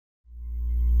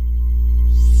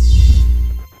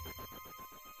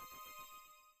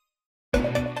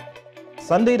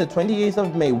Sunday, the 28th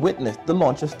of May witnessed the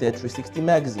launch of Stair 360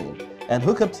 magazine, and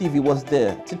Hookup TV was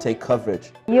there to take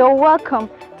coverage. You're welcome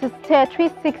to Stair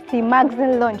 360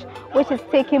 magazine launch, which is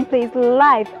taking place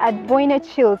live at Boyne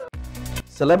Chills.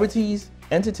 Celebrities,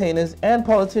 entertainers, and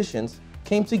politicians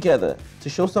came together to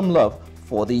show some love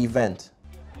for the event.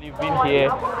 Being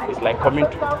here is like coming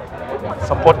to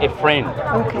support a friend,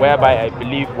 whereby I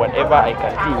believe whatever I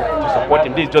can do to support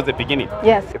him, this is just the beginning.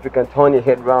 Yes. If you can turn your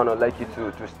head round, I'd like you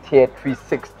to steer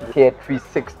 360, steer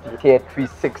 360, steer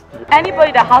 360.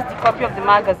 Anybody that has the copy of the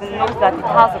magazine knows that it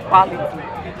has a quality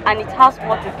and it has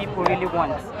what the people really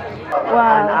want.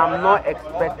 Wow. And I'm not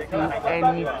expecting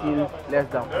anything less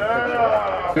than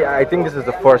perfection. Yeah, I think this is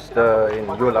the first in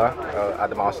Yola at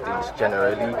the mouse stage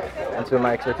generally, and so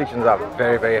my expectations are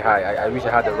very, very high. I wish I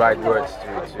had the right words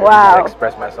to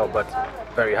express myself, but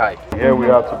very high. Here we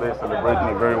are today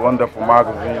celebrating a very wonderful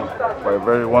magazine by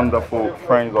very wonderful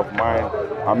friends of mine.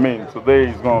 I mean, today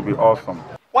is going to be awesome.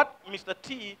 What Mr.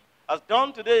 T has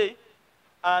done today,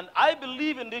 and I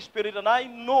believe in this spirit, and I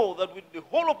know that with the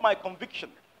whole of my conviction,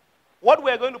 what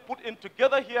we are going to put in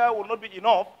together here will not be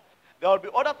enough. There will be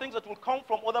other things that will come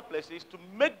from other places to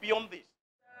make beyond this.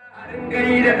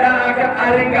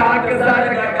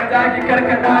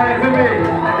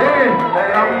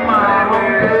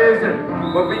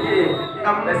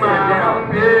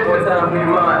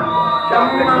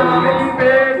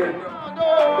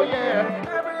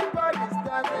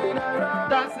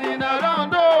 Dancing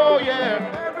around, oh yeah.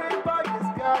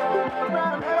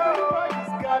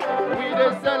 We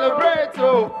just celebrate,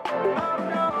 oh.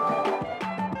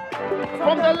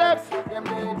 From the left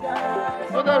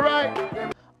to the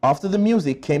right. After the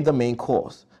music came the main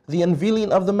course, the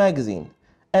unveiling of the magazine,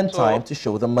 and time to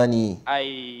show the money.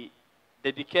 I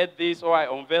dedicate this, or I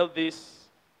unveil this,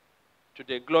 to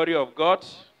the glory of God,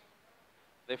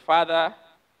 the Father,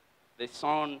 the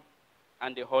Son,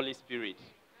 and the Holy Spirit.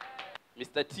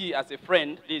 Mr. T, as a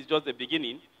friend, this is just the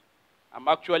beginning. I'm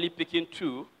actually picking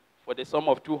two for the sum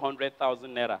of 200,000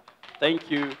 naira. Thank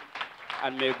you,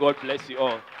 and may God bless you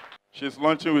all. She's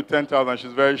launching with 10,000.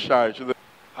 She's very shy.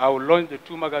 I will launch the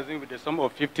two magazines with the sum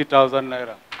of 50,000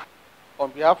 naira. On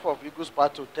behalf of Eagles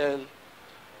Park Hotel,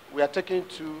 we are taking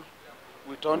two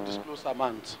with undisclosed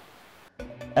amounts.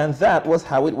 And that was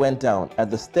how it went down at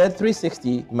the Stair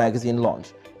 360 magazine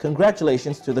launch.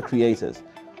 Congratulations to the creators.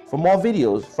 For more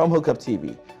videos from Hookup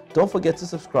TV, don't forget to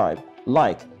subscribe,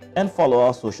 like, and follow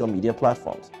our social media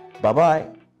platforms. Bye-bye.